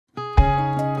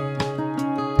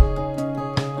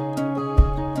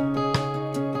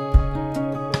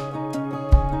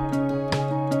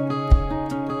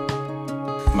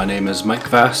My name is Mike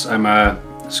Vass. I'm a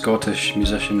Scottish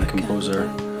musician, composer,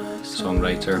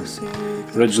 songwriter.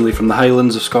 Originally from the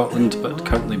Highlands of Scotland, but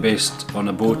currently based on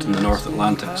a boat in the North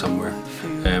Atlantic somewhere.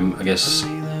 I guess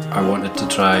I wanted to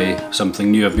try something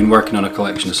new. I've been working on a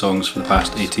collection of songs for the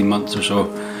past 18 months or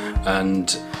so,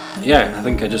 and yeah, I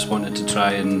think I just wanted to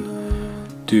try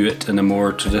and do it in a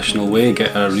more traditional way,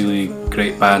 get a really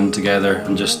great band together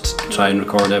and just try and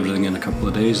record everything in a couple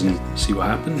of days and see what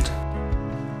happened.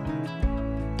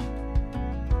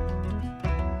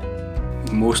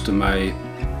 Most of my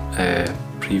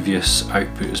previous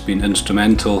output has been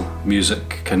instrumental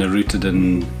music, kind of rooted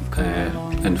in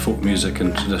folk music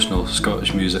and traditional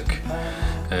Scottish music.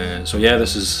 So yeah,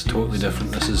 this is totally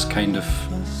different. This is kind of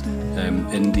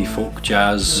indie folk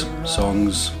jazz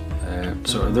songs.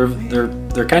 So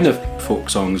they're kind of folk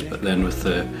songs, but then with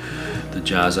the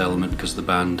jazz element, because the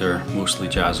band are mostly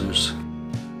jazzers.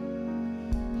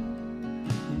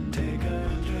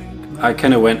 I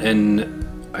kind of went in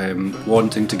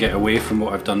wanting to get away from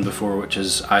what I've done before, which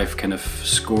is I've kind of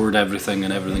scored everything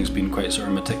and everything's been quite sort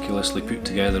of meticulously put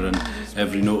together and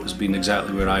every note has been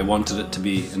exactly where I wanted it to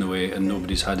be in a way, and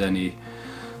nobody's had any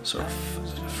sort of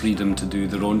freedom to do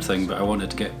their own thing, but I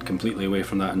wanted to get completely away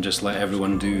from that and just let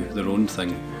everyone do their own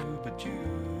thing.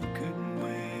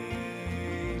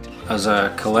 As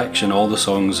a collection, all the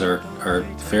songs are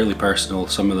fairly personal.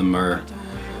 Some of them are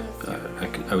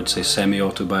I would say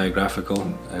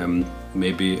semi-autobiographical,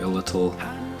 maybe a little...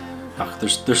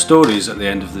 They're stories at the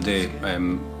end of the day.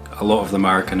 A lot of them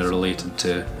are kind of related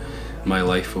to my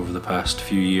life over the past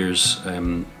few years,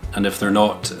 and if they're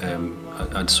not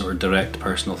a sort of direct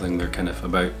personal thing, they're kind of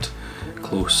about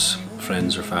close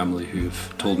friends or family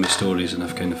who've told me stories and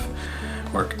I've kind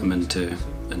of worked them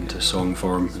into song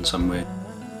form in some way.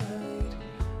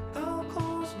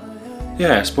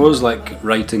 Yeah, I suppose like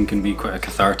writing can be quite a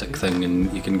cathartic thing,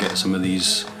 and you can get some of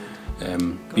these,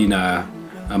 being a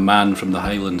man from the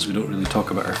Highlands, we don't really talk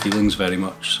about our feelings very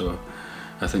much, so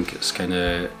I think it's kind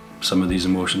of, some of these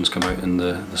emotions come out in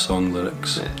the song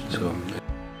lyrics. So yeah.